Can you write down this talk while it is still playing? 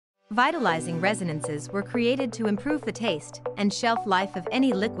Vitalizing resonances were created to improve the taste and shelf life of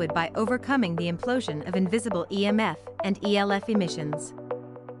any liquid by overcoming the implosion of invisible EMF and ELF emissions.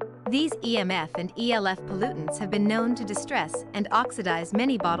 These EMF and ELF pollutants have been known to distress and oxidize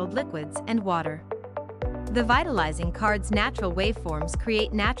many bottled liquids and water. The Vitalizing Card's natural waveforms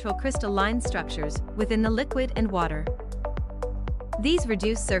create natural crystalline structures within the liquid and water. These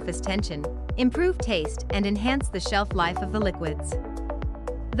reduce surface tension, improve taste, and enhance the shelf life of the liquids.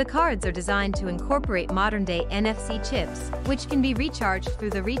 The cards are designed to incorporate modern-day NFC chips, which can be recharged through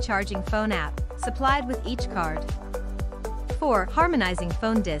the recharging phone app, supplied with each card. 4 harmonizing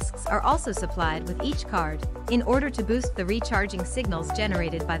phone discs are also supplied with each card, in order to boost the recharging signals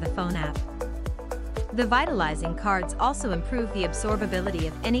generated by the phone app. The Vitalizing Cards also improve the absorbability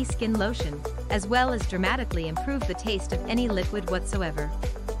of any skin lotion, as well as dramatically improve the taste of any liquid whatsoever.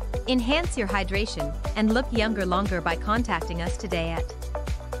 Enhance your hydration and look younger longer by contacting us today at